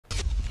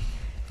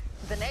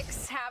The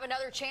Knicks have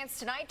another chance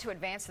tonight to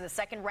advance to the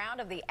second round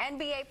of the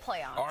NBA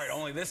playoffs. All right,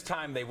 only this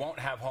time they won't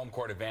have home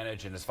court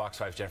advantage, and as Fox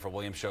 5's Jennifer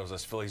Williams shows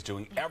us, Philly's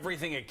doing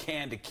everything it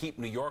can to keep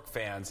New York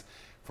fans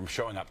from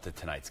showing up to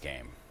tonight's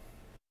game.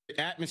 The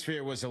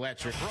atmosphere was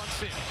electric.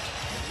 Brunson,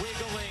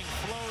 wiggling,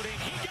 floating,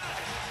 he got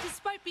it!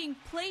 Despite being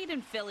played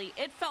in Philly,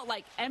 it felt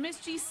like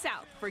MSG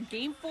South for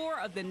Game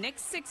 4 of the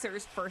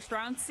Knicks-Sixers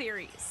first-round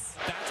series.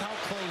 That's how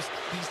close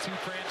these two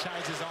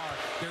franchises are.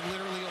 They're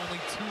literally only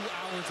 2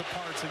 hours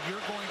apart, so you're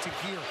going to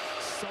hear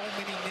so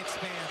many Knicks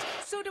fans.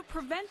 So to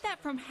prevent that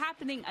from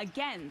happening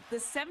again, the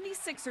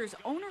 76ers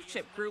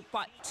ownership group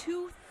bought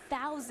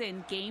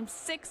 2,000 Game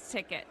 6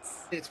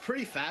 tickets. It's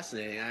pretty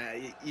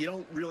fascinating. You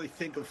don't really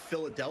think of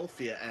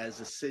Philadelphia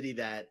as a city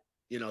that,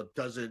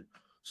 doesn't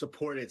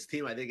support its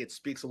team. I think it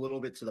speaks a little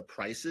bit to the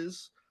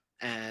prices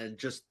and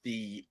just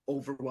the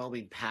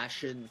overwhelming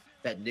passion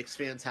that Knicks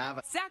fans have.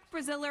 Zach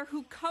Braziller,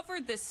 who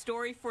covered this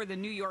story for the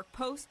New York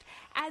Post,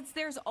 adds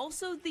there's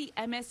also the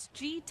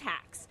MSG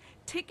tax.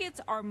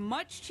 Tickets are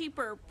much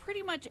cheaper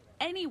pretty much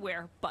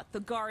anywhere but the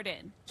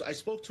Garden. So I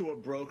spoke to a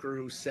broker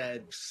who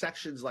said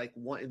sections like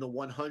in the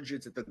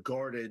 100s at the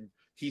Garden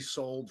he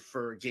sold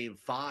for Game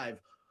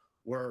 5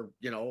 were,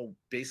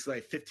 basically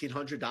like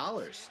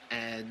 $1,500,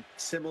 and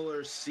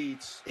similar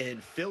seats in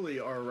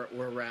Philly were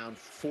around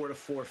 $400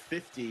 to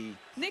 $450.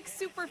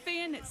 Knicks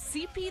superfan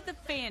CP the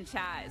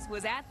Franchise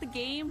was at the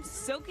game,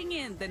 soaking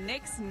in the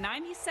Knicks'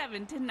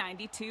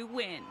 97-92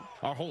 win.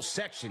 Our whole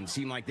section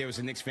seemed like there was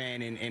a Knicks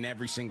fan in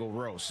every single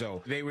row,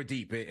 so they were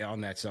deep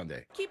on that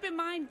Sunday. Keep in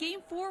mind,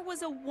 Game 4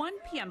 was a 1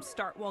 p.m.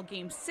 start, while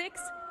Game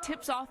 6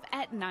 tips off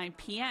at 9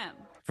 p.m.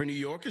 For New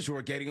Yorkers who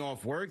are getting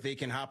off work, they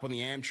can hop on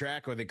the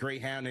Amtrak or the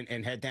Greyhound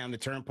and head down the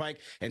Turnpike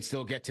and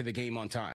still get to the game on time.